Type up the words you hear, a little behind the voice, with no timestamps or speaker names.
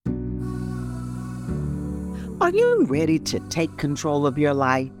Are you ready to take control of your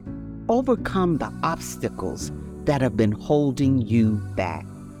life? Overcome the obstacles that have been holding you back.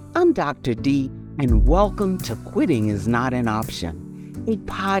 I'm Dr. D, and welcome to Quitting is Not an Option, a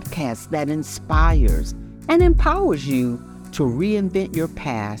podcast that inspires and empowers you to reinvent your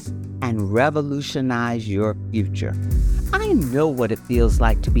past and revolutionize your future. I know what it feels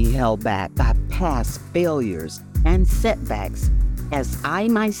like to be held back by past failures and setbacks, as I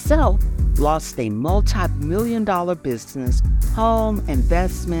myself lost a multi-million-dollar business, home,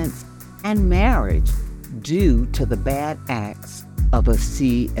 investments, and marriage due to the bad acts of a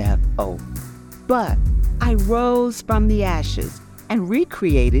CFO. But I rose from the ashes and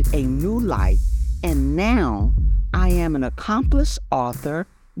recreated a new life, and now I am an accomplished author,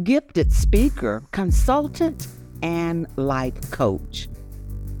 gifted speaker, consultant, and life coach.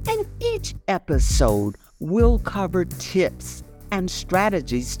 In each episode, we'll cover tips and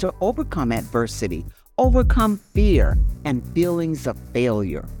strategies to overcome adversity, overcome fear, and feelings of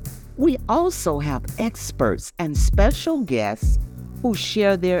failure. We also have experts and special guests who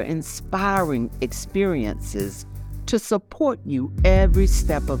share their inspiring experiences to support you every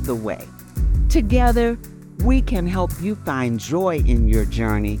step of the way. Together, we can help you find joy in your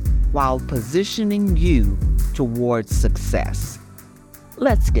journey while positioning you towards success.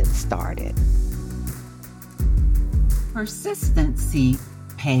 Let's get started. Persistency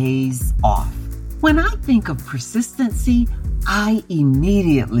pays off. When I think of persistency, I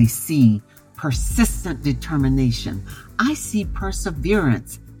immediately see persistent determination. I see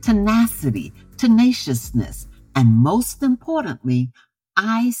perseverance, tenacity, tenaciousness, and most importantly,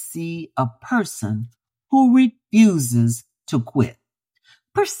 I see a person who refuses to quit.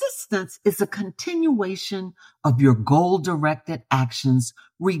 Persistence is a continuation of your goal-directed actions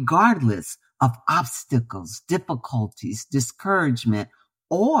regardless of obstacles, difficulties, discouragement,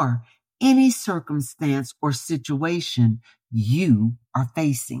 or any circumstance or situation you are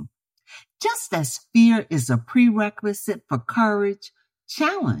facing. Just as fear is a prerequisite for courage,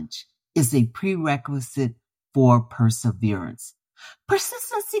 challenge is a prerequisite for perseverance.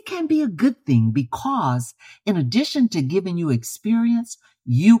 Persistency can be a good thing because, in addition to giving you experience,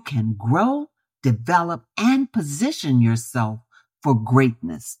 you can grow, develop, and position yourself for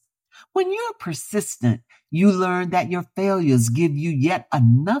greatness. When you're persistent, you learn that your failures give you yet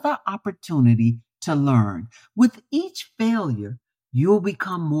another opportunity to learn. With each failure, you'll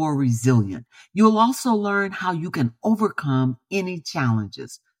become more resilient. You'll also learn how you can overcome any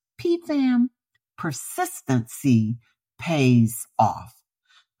challenges. PFAM, persistency pays off.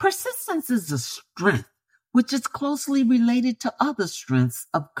 Persistence is a strength which is closely related to other strengths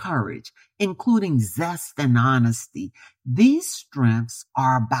of courage, including zest and honesty. These strengths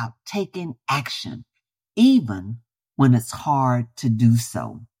are about taking action, even when it's hard to do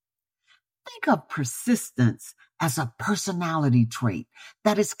so. Think of persistence as a personality trait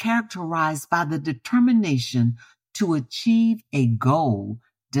that is characterized by the determination to achieve a goal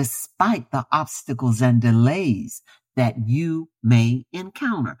despite the obstacles and delays that you may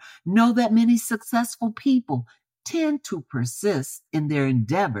encounter. Know that many successful people tend to persist in their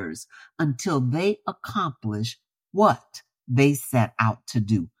endeavors until they accomplish what they set out to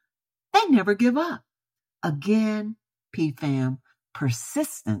do. They never give up. Again, PFAM,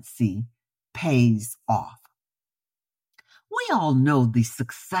 persistency pays off. We all know the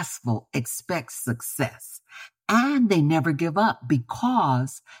successful expect success, and they never give up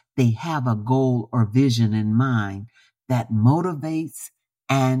because they have a goal or vision in mind that motivates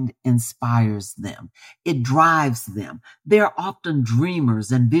and inspires them. It drives them. They're often dreamers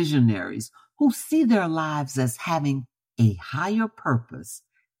and visionaries who see their lives as having a higher purpose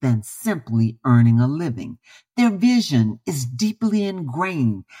than simply earning a living. Their vision is deeply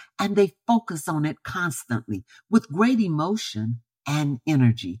ingrained, and they focus on it constantly with great emotion and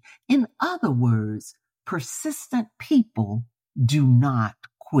energy. In other words, persistent people do not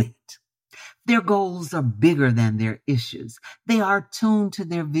quit. Their goals are bigger than their issues. They are tuned to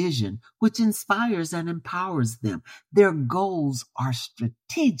their vision, which inspires and empowers them. Their goals are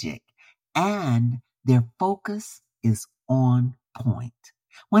strategic, and their focus is on point.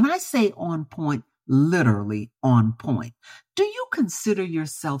 When I say on point, literally on point. Do you consider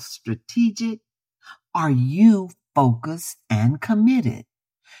yourself strategic? Are you focused and committed?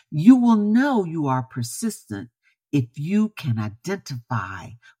 You will know you are persistent if you can identify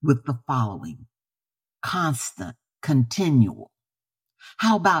with the following: constant, continual.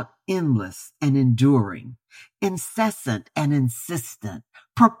 How about endless and enduring, incessant and insistent,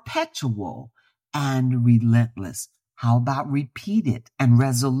 perpetual and relentless? How about repeated and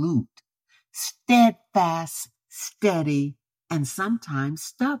resolute, steadfast, steady, and sometimes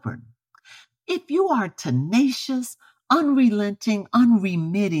stubborn? If you are tenacious, unrelenting,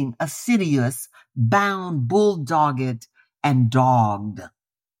 unremitting, assiduous, bound, bulldogged, and dogged,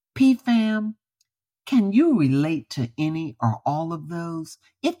 PFAM, can you relate to any or all of those?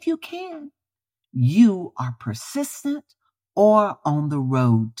 If you can, you are persistent or on the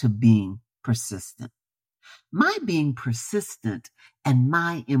road to being persistent. My being persistent and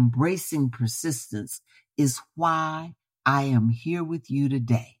my embracing persistence is why I am here with you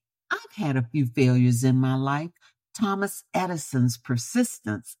today. I've had a few failures in my life. Thomas Edison's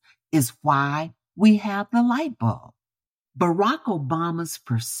persistence is why we have the light bulb. Barack Obama's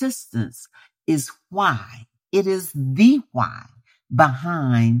persistence is why, it is the why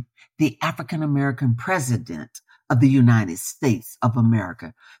behind the African American president of the United States of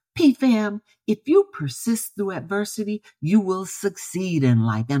America. PFAM, if you persist through adversity, you will succeed in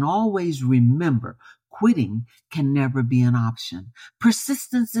life. And always remember, quitting can never be an option.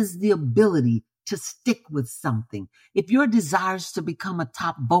 Persistence is the ability to stick with something. If your desire is to become a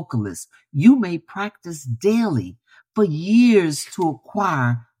top vocalist, you may practice daily for years to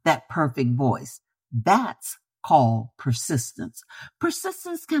acquire that perfect voice. That's called persistence.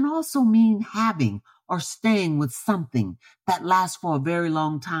 Persistence can also mean having or staying with something that lasts for a very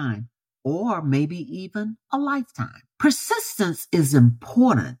long time, or maybe even a lifetime. Persistence is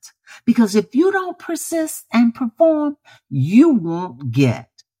important because if you don't persist and perform, you won't get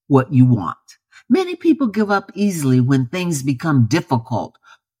what you want. Many people give up easily when things become difficult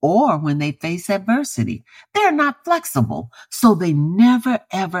or when they face adversity. They're not flexible, so they never,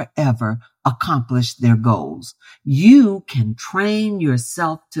 ever accomplish their goals. You can train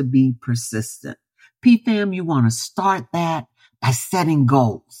yourself to be persistent. PFAM, you want to start that by setting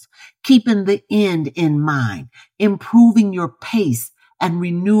goals, keeping the end in mind, improving your pace, and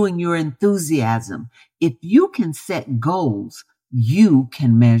renewing your enthusiasm. If you can set goals, you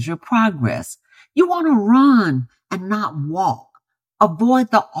can measure progress. You want to run and not walk. Avoid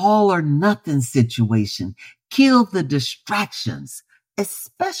the all or nothing situation. Kill the distractions,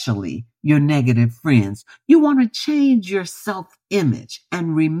 especially your negative friends. You want to change your self-image.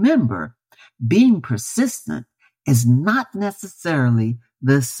 And remember, being persistent is not necessarily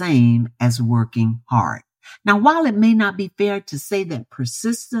the same as working hard. Now, while it may not be fair to say that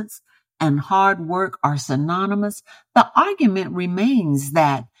persistence and hard work are synonymous, the argument remains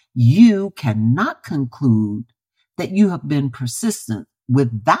that you cannot conclude that you have been persistent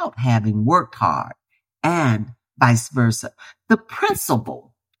without having worked hard, and vice versa. The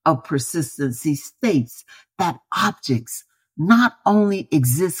principle of persistency states that objects not only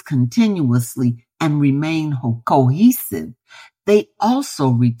exist continuously and remain cohesive, they also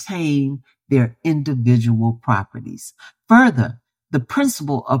retain their individual properties. Further, the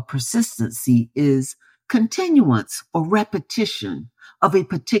principle of persistency is continuance or repetition of a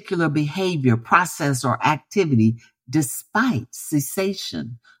particular behavior, process, or activity despite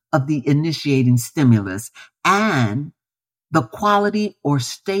cessation of the initiating stimulus, and the quality or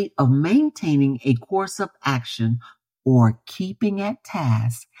state of maintaining a course of action or keeping at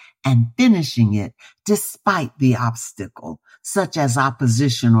task and finishing it despite the obstacle, such as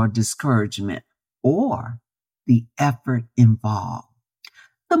opposition or discouragement, or the effort involved.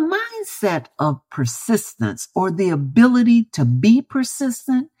 The mindset of persistence, or the ability to be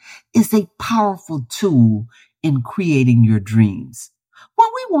persistent, is a powerful tool in creating your dreams. When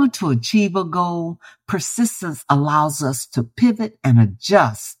we want to achieve a goal, persistence allows us to pivot and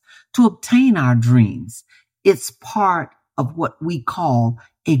adjust to obtain our dreams. It's part of what we call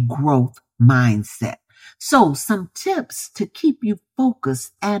a growth mindset. So some tips to keep you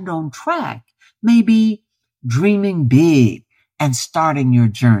focused and on track may be dreaming big and starting your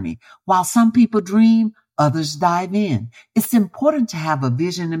journey. While some people dream, others dive in. It's important to have a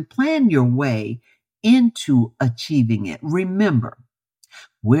vision and plan your way into achieving it. Remember,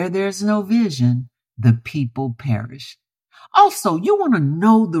 where there's no vision, the people perish. Also, you want to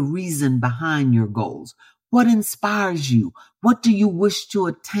know the reason behind your goals. What inspires you? What do you wish to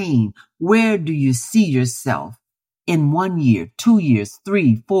attain? Where do you see yourself in 1 year, 2 years,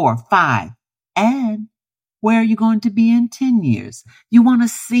 3, 4, 5? And where are you going to be in 10 years? You want to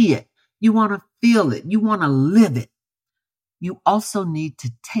see it. You want to feel it. You want to live it. You also need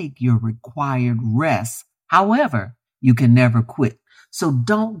to take your required rest. However, you can never quit. So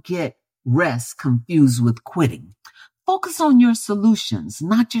don't get rest confused with quitting. Focus on your solutions,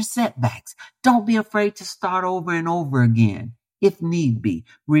 not your setbacks. Don't be afraid to start over and over again, if need be.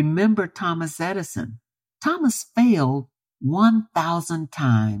 Remember Thomas Edison. Thomas failed 1,000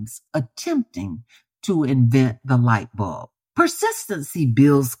 times attempting to invent the light bulb. Persistency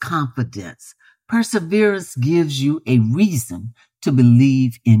builds confidence. Perseverance gives you a reason to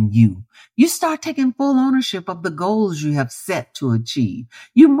believe in you. You start taking full ownership of the goals you have set to achieve.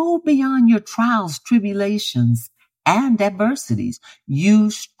 You move beyond your trials, tribulations, and adversities.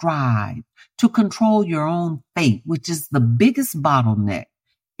 You strive to control your own fate, which is the biggest bottleneck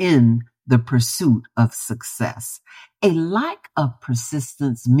in the pursuit of success. A lack of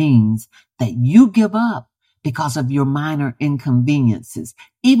persistence means that you give up because of your minor inconveniences.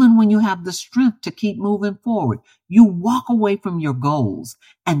 Even when you have the strength to keep moving forward, you walk away from your goals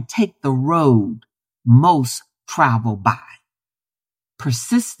and take the road most travel by.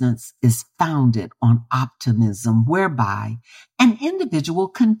 Persistence is founded on optimism, whereby an individual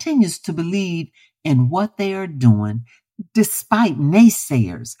continues to believe in what they are doing despite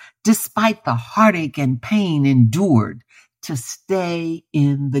naysayers, despite the heartache and pain endured to stay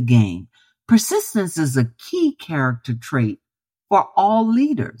in the game. Persistence is a key character trait for all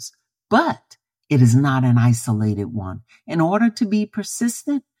leaders, but it is not an isolated one. In order to be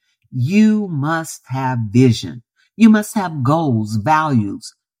persistent, you must have vision. You must have goals,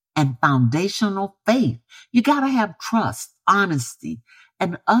 values, and foundational faith. You got to have trust, honesty,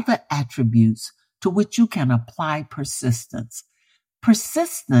 and other attributes to which you can apply persistence.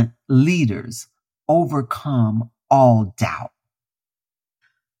 Persistent leaders overcome all doubt.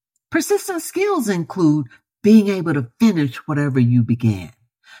 Persistent skills include being able to finish whatever you began,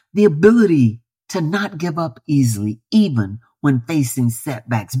 the ability to not give up easily, even when facing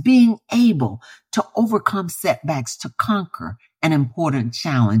setbacks, being able to overcome setbacks to conquer an important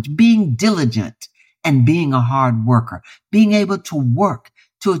challenge, being diligent and being a hard worker, being able to work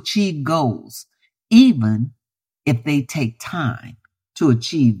to achieve goals, even if they take time to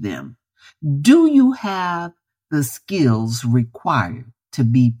achieve them. Do you have the skills required to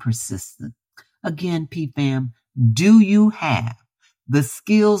be persistent? Again, PFAM, do you have the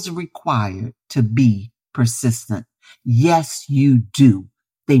skills required to be persistent? Yes, you do.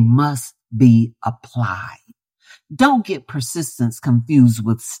 They must be applied. Don't get persistence confused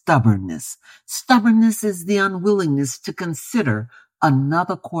with stubbornness. Stubbornness is the unwillingness to consider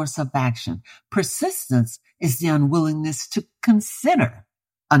another course of action. Persistence is the unwillingness to consider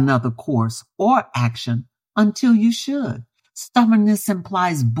another course or action until you should. Stubbornness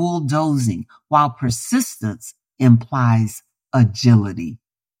implies bulldozing, while persistence implies agility.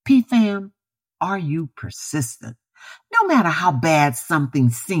 PFAM, are you persistent? No matter how bad something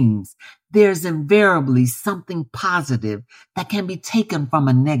seems, there's invariably something positive that can be taken from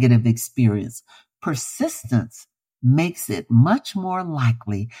a negative experience. Persistence makes it much more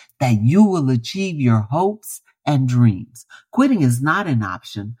likely that you will achieve your hopes and dreams. Quitting is not an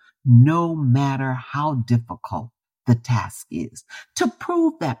option, no matter how difficult the task is. To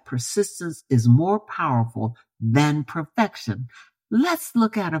prove that persistence is more powerful than perfection, let's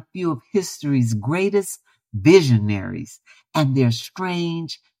look at a few of history's greatest visionaries and their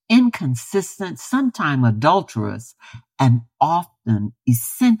strange, inconsistent, sometimes adulterous, and often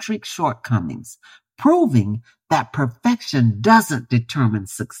eccentric shortcomings, proving that perfection doesn't determine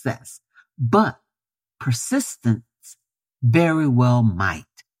success, but persistence very well might.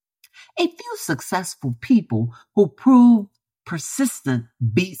 A few successful people who prove persistent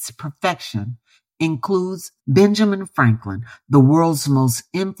beats perfection includes Benjamin Franklin, the world's most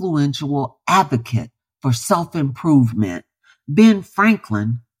influential advocate for self-improvement. Ben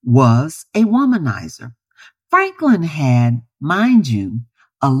Franklin was a womanizer. Franklin had, mind you,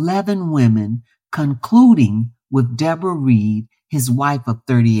 11 women, concluding with Deborah Reed, his wife of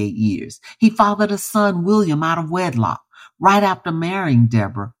 38 years. He fathered a son, William, out of wedlock, right after marrying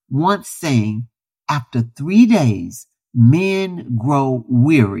Deborah, once saying, "After 3 days, men grow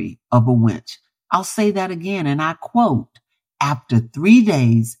weary of a wench." I'll say that again, and I quote, "After 3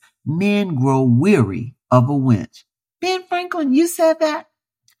 days, men grow weary of a wench." Ben Franklin, you said that?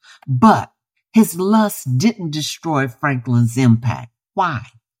 But his lust didn't destroy Franklin's impact. Why?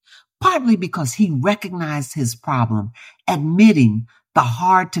 Partly because he recognized his problem, admitting the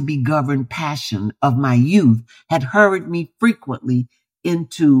hard to be governed passion of my youth had hurried me frequently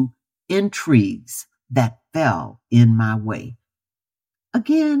into intrigues that fell in my way.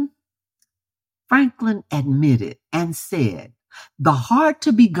 Again, Franklin admitted and said, the hard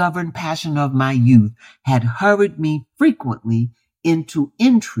to be governed passion of my youth had hurried me frequently into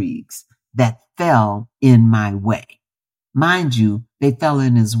intrigues that fell in my way. Mind you, they fell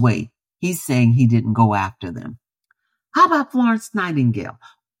in his way. He's saying he didn't go after them. How about Florence Nightingale?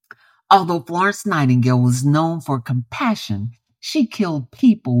 Although Florence Nightingale was known for compassion, she killed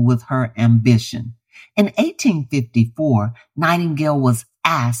people with her ambition. In 1854, Nightingale was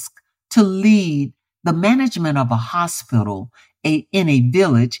asked to lead the management of a hospital in a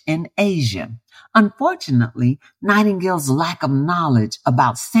village in Asia. Unfortunately, Nightingale's lack of knowledge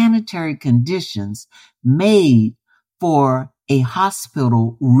about sanitary conditions made for a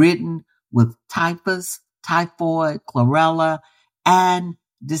hospital ridden with typhus, typhoid, chlorella, and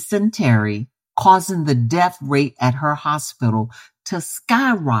dysentery, causing the death rate at her hospital to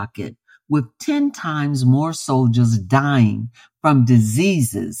skyrocket, with 10 times more soldiers dying from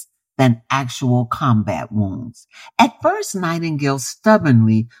diseases than actual combat wounds. At first, Nightingale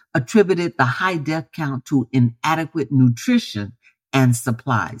stubbornly attributed the high death count to inadequate nutrition and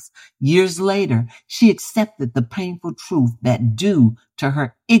supplies. Years later, she accepted the painful truth that due to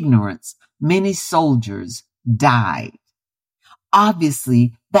her ignorance, many soldiers died.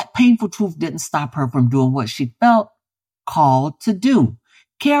 Obviously, that painful truth didn't stop her from doing what she felt called to do: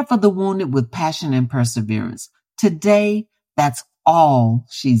 care for the wounded with passion and perseverance. Today, that's all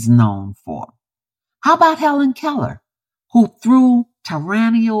she's known for. How about Helen Keller, who threw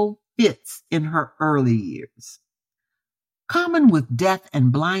tyrannical fits in her early years? Common with deaf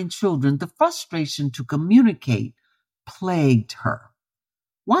and blind children, the frustration to communicate plagued her.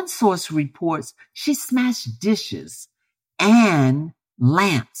 One source reports she smashed dishes and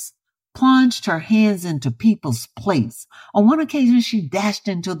lamps, plunged her hands into people's plates. On one occasion, she dashed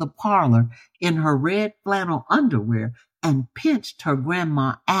into the parlor in her red flannel underwear and pinched her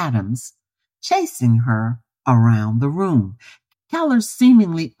grandma Adams, chasing her around the room. Keller's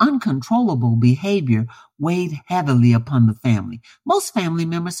seemingly uncontrollable behavior weighed heavily upon the family. Most family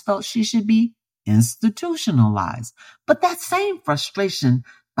members felt she should be institutionalized, but that same frustration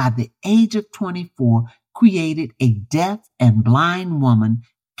by the age of 24 created a deaf and blind woman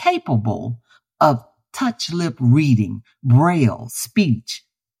capable of touch lip reading, braille, speech,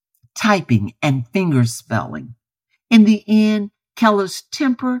 typing, and finger spelling. In the end, Keller's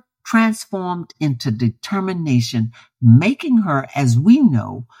temper transformed into determination, making her, as we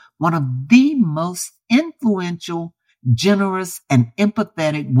know, one of the most influential, generous, and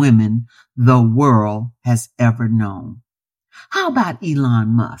empathetic women the world has ever known. How about Elon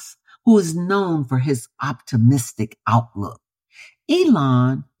Musk, who is known for his optimistic outlook?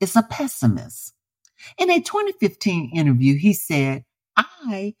 Elon is a pessimist. In a 2015 interview, he said,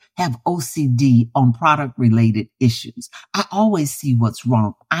 "I have OCD on product-related issues. I always see what's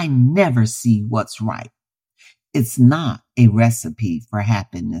wrong. I never see what's right." It's not a recipe for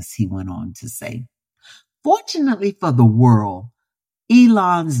happiness, he went on to say. Fortunately for the world,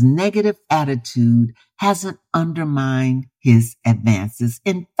 Elon's negative attitude hasn't undermined his advances.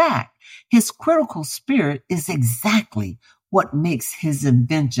 In fact, his critical spirit is exactly what makes his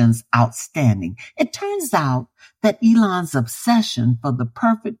inventions outstanding. It turns out that Elon's obsession for the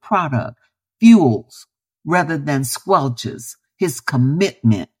perfect product fuels rather than squelches his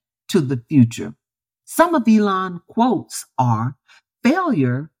commitment to the future. Some of Elon's quotes are,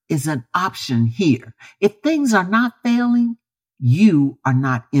 "Failure is an option here. If things are not failing, you are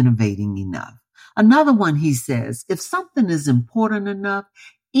not innovating enough." Another one, he says, "If something is important enough,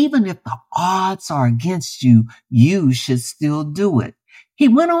 even if the odds are against you, you should still do it." He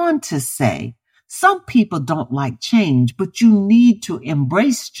went on to say, "Some people don't like change, but you need to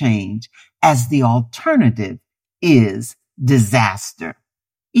embrace change, as the alternative is disaster."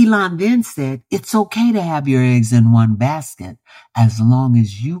 Elon then said, "It's okay to have your eggs in one basket as long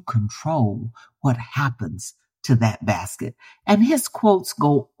as you control what happens to that basket." And his quotes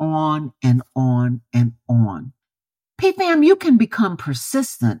go on and on and on. PFAM, you can become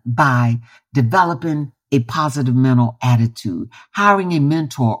persistent by developing a positive mental attitude, hiring a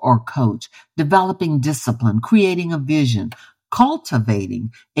mentor or coach, developing discipline, creating a vision,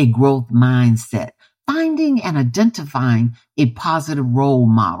 cultivating a growth mindset, finding and identifying a positive role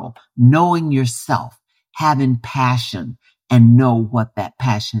model, knowing yourself, having passion, and know what that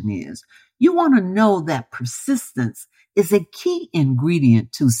passion is. You want to know that persistence is a key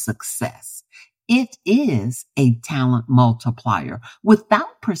ingredient to success. It is a talent multiplier.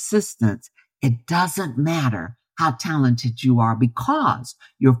 Without persistence, it doesn't matter how talented you are, because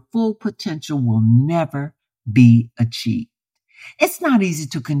your full potential will never be achieved. It's not easy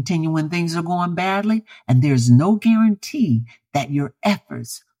to continue when things are going badly, and there's no guarantee that your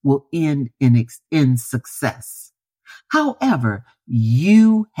efforts will end in success. However,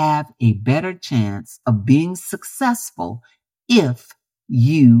 you have a better chance of being successful if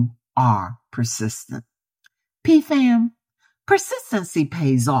you are persistent. PFAM, persistency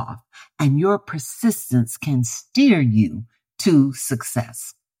pays off, and your persistence can steer you to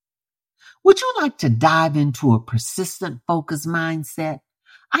success. Would you like to dive into a persistent focus mindset?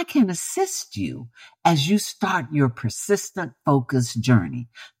 I can assist you as you start your persistent focus journey.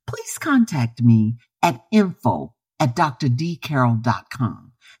 Please contact me at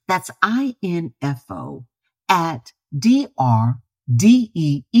info@drdcarroll.com. That's info at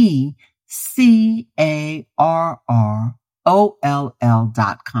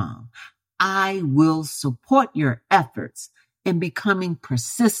DRDEECARROLL.com. I will support your efforts in becoming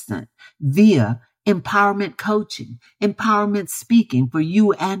persistent via empowerment coaching, empowerment speaking for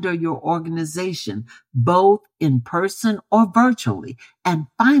you and or your organization, both in person or virtually, and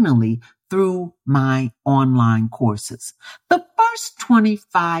finally through my online courses. The first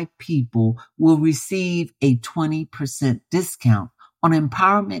 25 people will receive a 20% discount on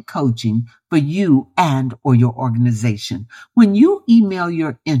empowerment coaching for you and or your organization. When you email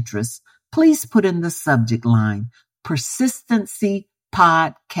your interest, please put in the subject line, Persistency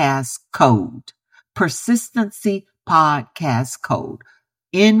Podcast Code. Persistency Podcast Code,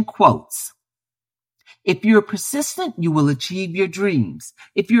 in quotes. If you're persistent, you will achieve your dreams.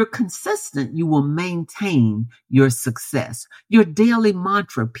 If you're consistent, you will maintain your success. Your daily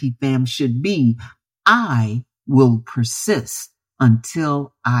mantra, PFAM, should be, I will persist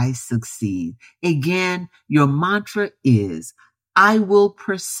until I succeed. Again, your mantra is, I will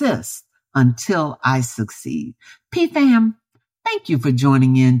persist until I succeed. PFAM, thank you for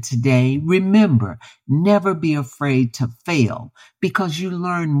joining in today. Remember, never be afraid to fail because you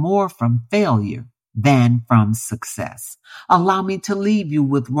learn more from failure than from success. Allow me to leave you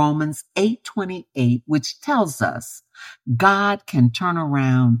with Romans 8:28, which tells us God can turn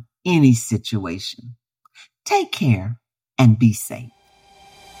around any situation. Take care and be safe.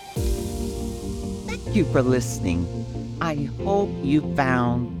 Thank you for listening. I hope you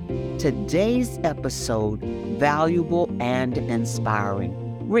found today's episode valuable and inspiring.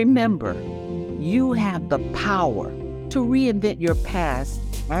 Remember, you have the power to reinvent your past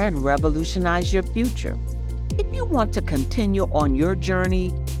and revolutionize your future. If you want to continue on your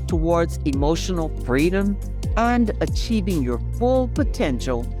journey towards emotional freedom and achieving your full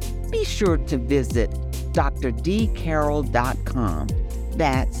potential, be sure to visit drdcarroll.com.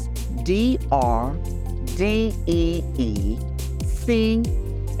 That's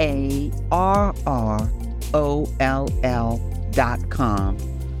DRDEECARROLL.com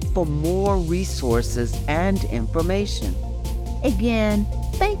for more resources and information. Again,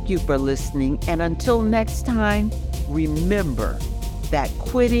 thank you for listening, and until next time, remember that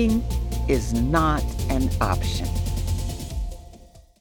quitting is not an option.